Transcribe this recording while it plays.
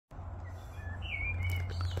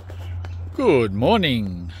Good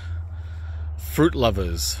morning, fruit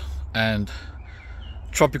lovers and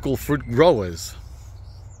tropical fruit growers.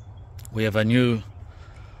 We have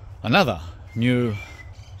another new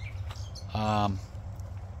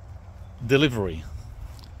delivery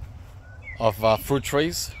of fruit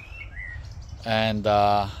trees, and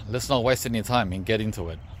let's not waste any time and get into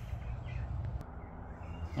it.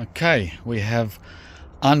 Okay, we have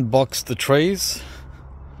unboxed the trees,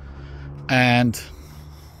 and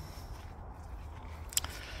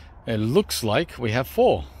it looks like we have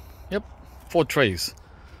four. Yep, 4 trees.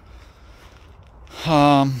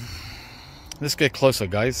 Let's get closer,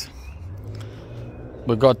 guys.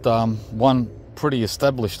 We've got one pretty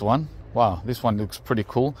established one. Wow, this one looks pretty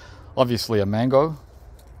cool. Obviously a mango.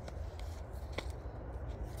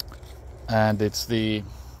 And it's the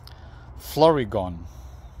Florigon.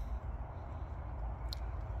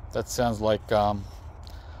 That sounds like a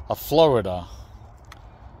Florida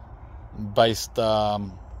based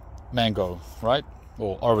mango, right?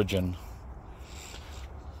 Or origin.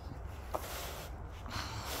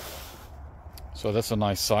 So that's a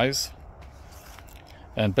nice size.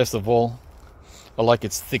 And best of all, I like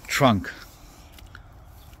its thick trunk,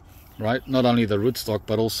 right? Not only the rootstock,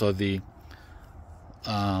 but also the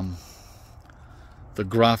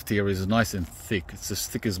graft here is nice and thick. It's as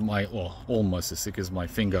thick as almost as thick as my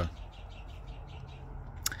finger.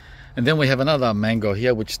 And then we have another mango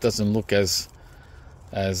here, which doesn't look as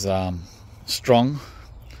strong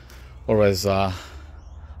or as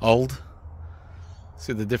old.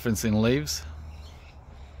 See the difference in leaves?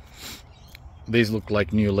 These look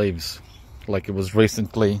like new leaves, like it was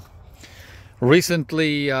recently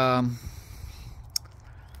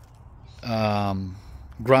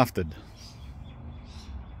grafted.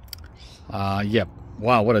 Yep.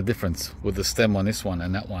 Wow, what a difference with the stem on this one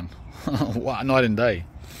and that one. Wow, night and day.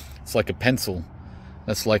 It's like a pencil.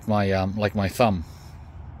 That's like my thumb.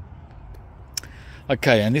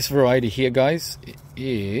 Okay, and this variety here, guys,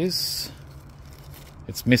 it's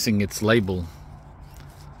missing its label.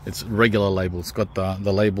 Its regular label. It's got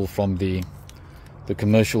the label from the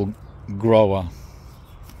commercial grower.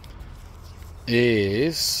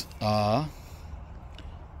 Is what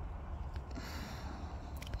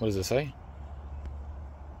does it say?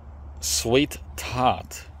 Sweet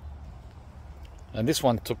tart. And this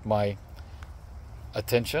one took my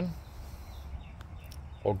attention,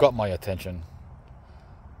 or got my attention,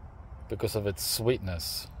 because of its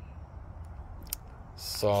sweetness.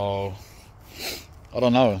 So I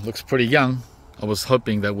don't know, it looks pretty young. I was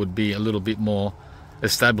hoping that would be a little bit more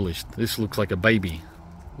established. This looks like a baby.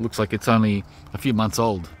 Looks like it's only a few months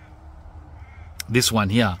old. This one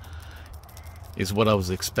here is what I was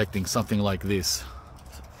expecting, something like this.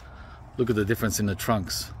 Look at the difference in the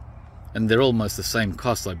trunks. And they're almost the same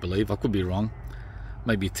cost, I believe. I could be wrong.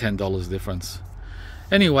 Maybe $10 difference.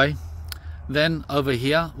 Anyway, then over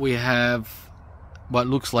here we have what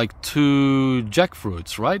looks like 2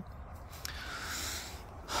 jackfruits, right?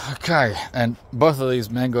 Okay, and both of these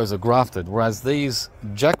mangoes are grafted, whereas these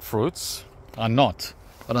jackfruits are not.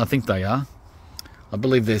 I don't think they are. I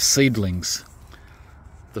believe they're seedlings.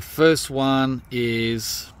 The first one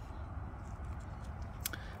is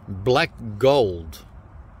black gold.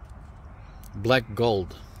 Black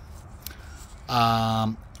gold.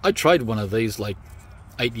 I tried one of these like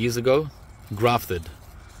 8 years ago, grafted,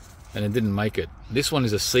 and it didn't make it. This one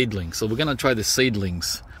is a seedling, so we're going to try the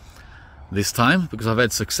seedlings this time, because I've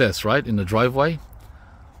had success, right, in the driveway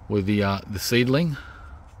with the seedling,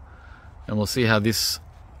 and we'll see how this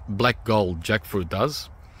black gold jackfruit does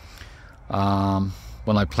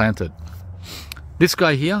when I plant it. This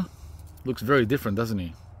guy here looks very different, doesn't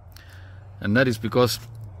he? And that is because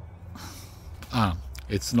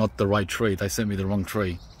it's not the right tree. They sent me the wrong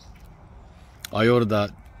tree. I ordered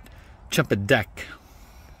a Chempedak,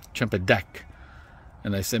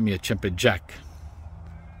 and they sent me a Chempejack.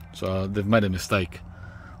 So they've made a mistake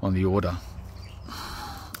on the order.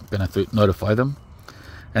 I'm gonna have to notify them.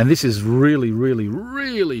 And this is really, really,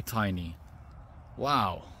 really tiny.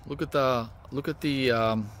 Wow! Look at the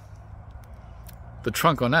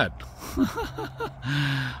trunk on that.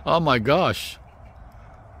 Oh my gosh!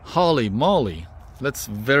 Holy moly! That's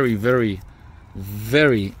very, very,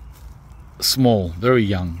 very small, very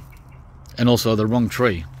young, and also the wrong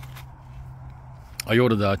tree. I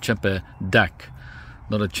ordered a Chempedak,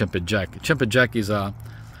 not a Chempejack. Chempejack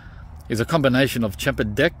is a combination of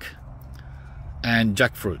Chempedak and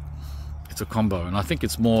jackfruit. It's a combo, and I think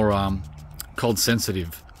it's more cold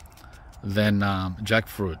sensitive than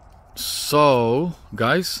jackfruit. So,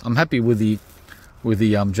 guys, I'm happy with the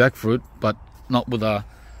jackfruit, but not with a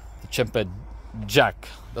Chempejack.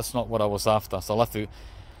 That's not what I was after. So I'll have to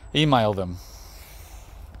email them.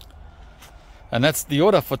 And that's the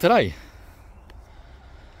order for today.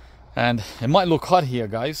 And it might look hot here,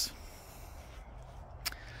 guys,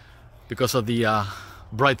 because of the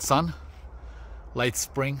bright sun, late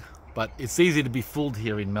spring, but it's easy to be fooled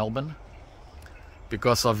here in Melbourne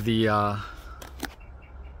because of the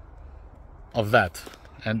of that.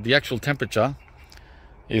 And the actual temperature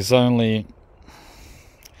is only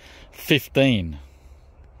 15.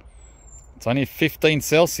 It's only 15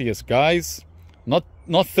 Celsius, guys. Not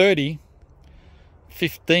 30.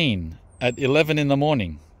 15 at 11 in the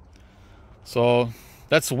morning. So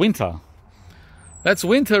that's winter. That's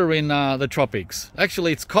winter in the tropics.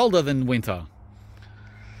 Actually, it's colder than winter.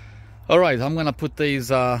 All right, I'm gonna put these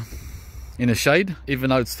in a shade, even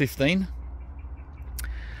though it's 15,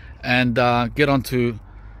 and get onto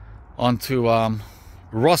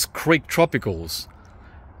Ross Creek Tropicals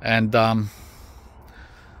and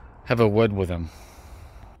have a word with them.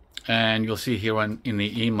 And you'll see here in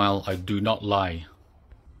the email, I do not lie.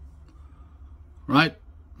 Right,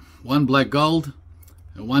 1 black gold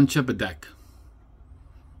and 1 chipperdeck.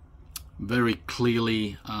 Very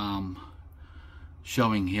clearly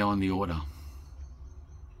showing here on the order.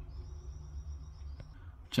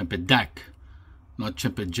 Chipperdeck, not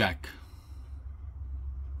chipperjack.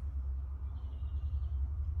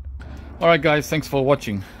 Alright guys, thanks for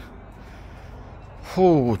watching.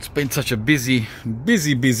 Oh, it's been such a busy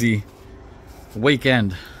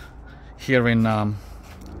weekend here in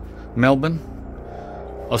Melbourne,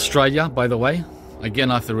 Australia, by the way.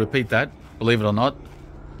 Again, I have to repeat that, believe it or not.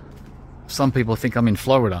 Some people think I'm in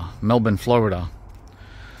Florida, Melbourne, Florida.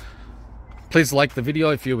 Please like the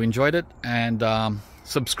video if you enjoyed it, and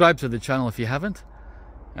subscribe to the channel if you haven't.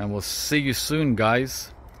 And we'll see you soon,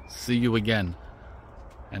 guys. See you again.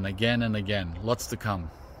 And again and again. Lots to come.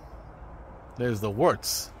 There's the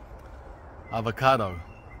worts. Avocado.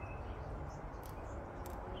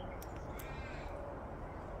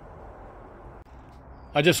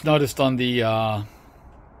 I just noticed on the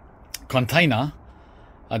container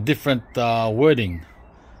a different wording.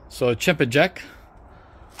 So chipperjack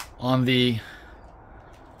on the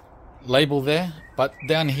label there, but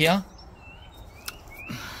down here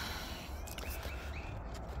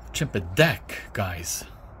chipperdeck, guys.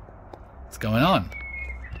 What's going on?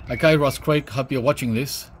 Okay, Ross Creek, hope you're watching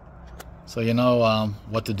this, so you know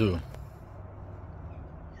what to do.